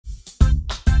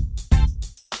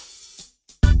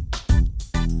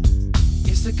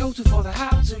It's the go-to for the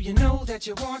how-to, you know that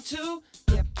you want to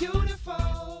get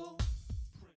beautiful.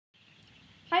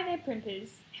 Hi there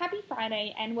primpers, happy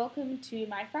Friday and welcome to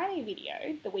my Friday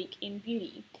video, The Week in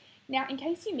Beauty. Now in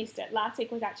case you missed it, last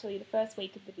week was actually the first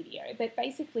week of the video, but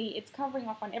basically it's covering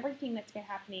off on everything that's been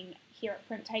happening here at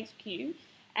Primped HQ,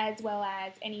 as well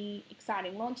as any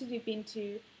exciting launches we've been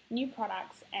to, new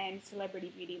products and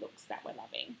celebrity beauty looks that we're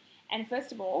loving. And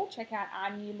first of all, check out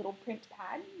our new little print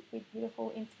pad with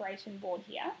beautiful inspiration board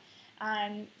here.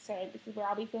 So this is where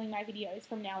I'll be filming my videos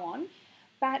from now on.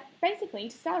 But basically,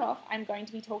 to start off, I'm going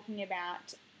to be talking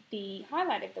about the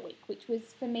highlight of the week, which was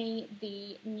for me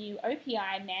the new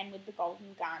OPI Man with the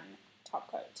Golden Gun top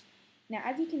coat. Now,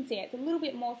 as you can see, it's a little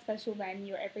bit more special than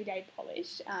your everyday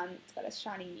polish. It's got a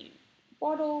shiny new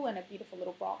bottle and a beautiful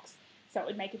little box, so it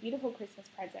would make a beautiful Christmas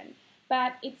present.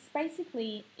 But it's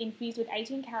basically infused with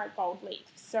 18 karat gold leaf.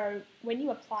 So when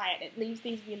you apply it, it leaves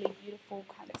these really beautiful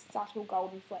kind of subtle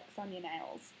golden flecks on your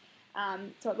nails.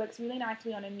 So it works really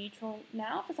nicely on a neutral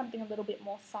nail for something a little bit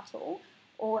more subtle,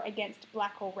 or against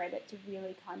black or red, it's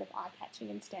really kind of eye-catching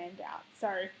and stand out.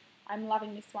 So I'm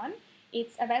loving this one.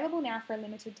 It's available now for a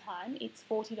limited time. It's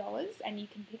 $40 and you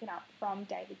can pick it up from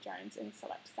David Jones and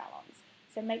select salons.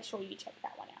 So make sure you check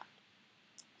that one out.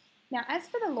 Now, as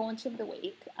for the launch of the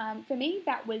week, for me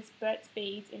that was Burt's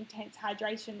Bees Intense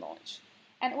Hydration launch.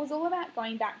 And it was all about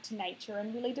going back to nature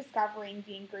and really discovering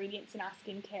the ingredients in our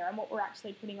skincare and what we're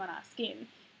actually putting on our skin,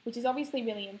 which is obviously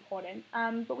really important.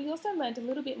 But we also learned a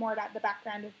little bit more about the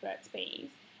background of Burt's Bees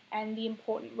and the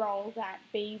important role that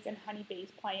bees and honeybees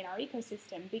play in our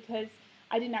ecosystem, because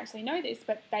I didn't actually know this,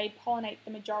 but they pollinate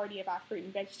the majority of our fruit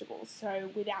and vegetables, so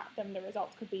without them the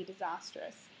results could be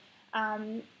disastrous.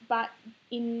 But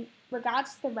in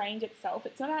regards to the range itself,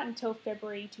 it's not out until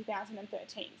February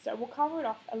 2013, so we'll cover it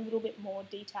off a little bit more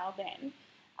detail then.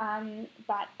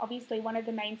 But obviously one of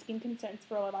the main skin concerns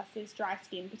for all of us is dry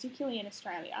skin, particularly in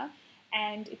Australia,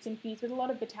 and it's infused with a lot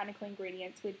of botanical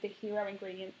ingredients, with the hero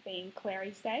ingredient being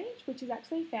clary sage, which is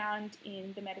actually found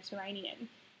in the Mediterranean,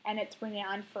 and it's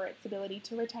renowned for its ability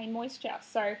to retain moisture,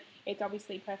 so it's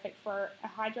obviously perfect for a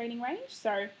hydrating range.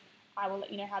 So I will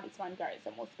let you know how this one goes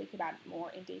and we'll speak about it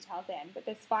more in detail then. But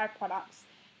there's 5 products,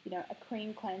 you know, a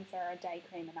cream cleanser, a day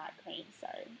cream, a night cream, so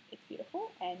it's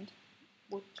beautiful and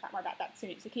we'll chat more about that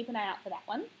soon, so keep an eye out for that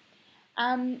one.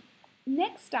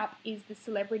 Next up is the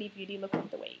celebrity beauty look of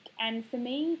the week, and for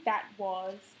me that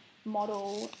was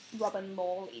model Robin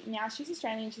Lawley. Now she's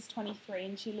Australian, she's 23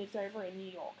 and she lives over in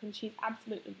New York and she's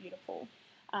absolutely beautiful.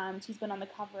 She's been on the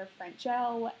cover of French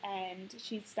Elle and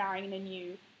she's starring in a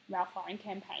new Ralph Lauren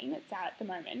campaign that's out at the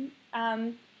moment.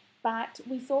 But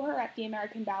we saw her at the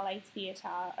American Ballet Theatre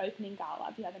opening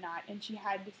gala the other night, and she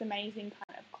had this amazing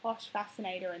kind of cloche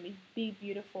fascinator and these big,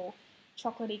 beautiful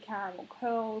chocolatey caramel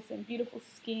curls and beautiful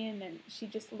skin, and she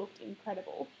just looked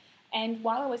incredible. And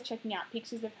while I was checking out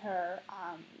pictures of her,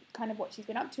 kind of what she's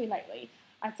been up to lately,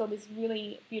 I saw this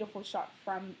really beautiful shot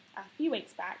from a few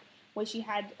weeks back where she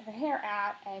had her hair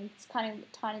out and it's kind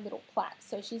of tiny little plaits.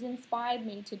 So she's inspired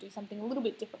me to do something a little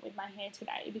bit different with my hair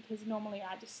today, because normally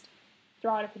I just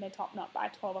throw it up in a top knot by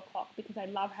 12 o'clock because I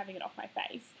love having it off my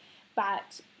face.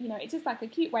 But, you know, it's just like a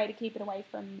cute way to keep it away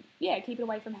from,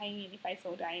 hanging in your face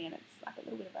all day, and it's like a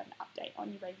little bit of an update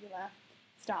on your regular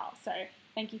style. So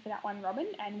thank you for that one, Robin,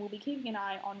 and we'll be keeping an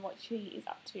eye on what she is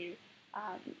up to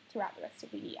throughout the rest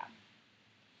of the year.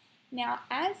 Now,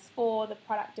 as for the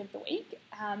product of the week,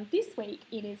 this week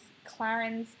it is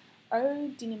Clarins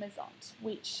Eau d'Innommation,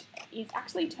 which is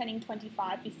actually turning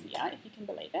 25 this year, if you can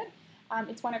believe it.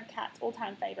 It's one of Kat's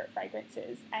all-time favourite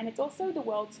fragrances, and it's also the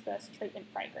world's first treatment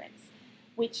fragrance,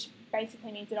 which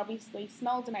basically means it obviously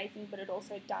smells amazing, but it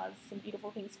also does some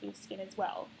beautiful things for your skin as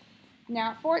well.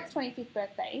 Now, for its 25th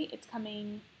birthday, it's come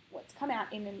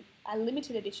out in a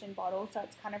limited edition bottle, so it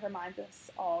kind of reminds us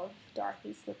of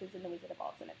Dorothy's slippers in The Wizard of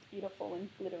Oz, and it's beautiful and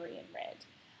glittery and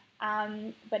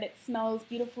red. But it smells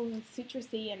beautiful and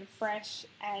citrusy and fresh,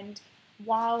 and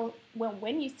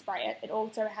when you spray it, it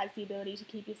also has the ability to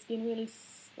keep your skin really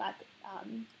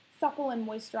supple and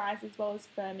moisturized, as well as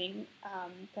firming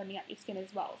up your skin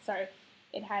as well. So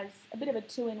it has a bit of a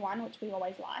 2-in-1, which we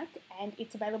always like, and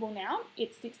it's available now.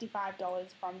 It's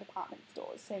 $65 from department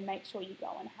stores, so make sure you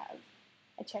go and have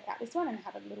a check out this one and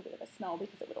have a little bit of a smell,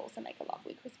 because it would also make a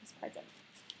lovely Christmas present.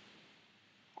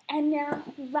 And now,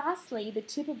 lastly, the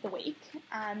tip of the week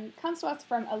comes to us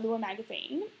from Allure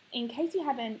magazine. In case you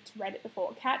haven't read it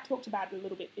before, Kat talked about it a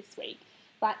little bit this week,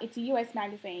 but it's a US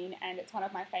magazine and it's one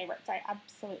of my favourites. I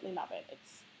absolutely love it.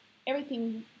 It's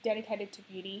everything dedicated to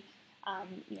beauty,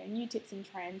 new tips and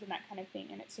trends and that kind of thing,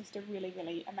 and it's just a really,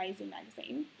 really amazing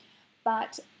magazine.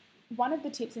 But one of the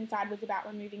tips inside was about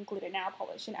removing glitter nail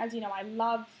polish. And as you know, I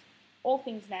love all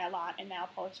things nail art and nail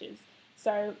polishes.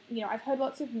 So, I've heard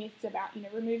lots of myths about,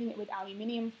 removing it with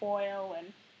aluminium foil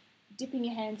and dipping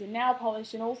your hands in nail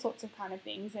polish and all sorts of kind of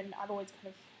things. And I've always kind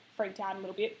of freaked out a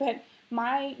little bit. But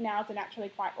my nails are naturally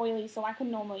quite oily, so I can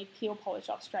normally peel polish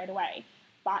off straight away.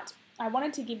 But I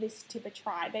wanted to give this tip a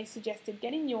try. They suggested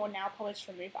getting your nail polish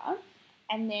remover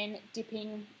and then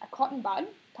dipping a cotton bud,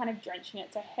 kind of drenching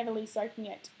it, so heavily soaking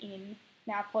it in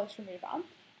nail polish remover,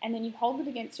 and then you hold it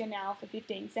against your nail for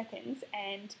 15 seconds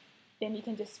and then you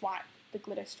can just swipe the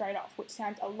glitter straight off, which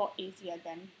sounds a lot easier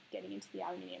than getting into the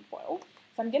aluminium foil.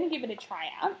 So I'm going to give it a try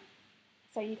out.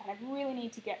 So you kind of really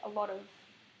need to get a lot of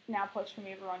nail polish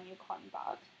remover on your cotton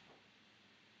bud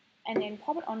and then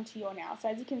pop it onto your nail. So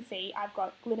as you can see, I've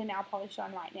got glitter nail polish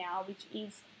on right now, which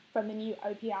is from the new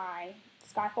OPI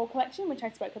Skyfall collection, which I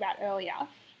spoke about earlier.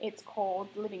 It's called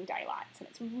Living Daylights, and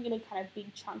it's really kind of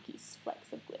big chunky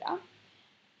flecks of glitter.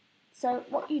 So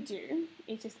what you do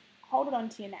is just hold it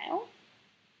onto your nail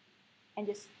and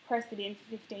just press it in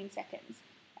for 15 seconds.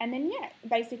 And then,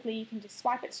 basically you can just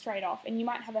swipe it straight off, and you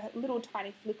might have a little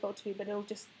tiny flick or two, but it'll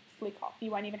just flick off. You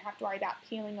won't even have to worry about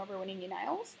peeling or ruining your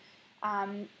nails.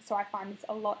 So I find this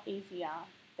a lot easier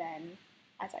than,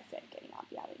 as I said, getting out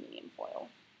the aluminium foil.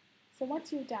 So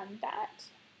once you've done that,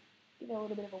 give it a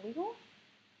little bit of a wiggle,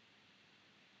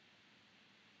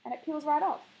 and it peels right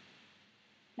off.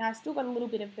 Now I've still got a little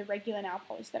bit of the regular nail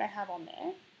polish that I have on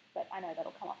there, but I know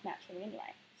that'll come off naturally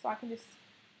anyway. So I can just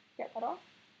get that off.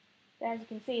 Then as you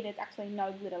can see, there's actually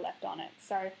no glitter left on it,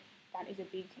 so that is a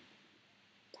big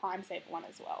time saver one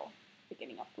as well for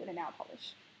getting off glitter nail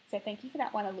polish. So thank you for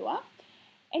that one, Allure.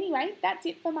 Anyway, that's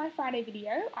it for my Friday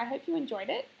video. I hope you enjoyed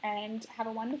it, and have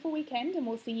a wonderful weekend, and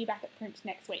we'll see you back at Primped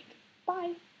next week.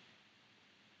 Bye!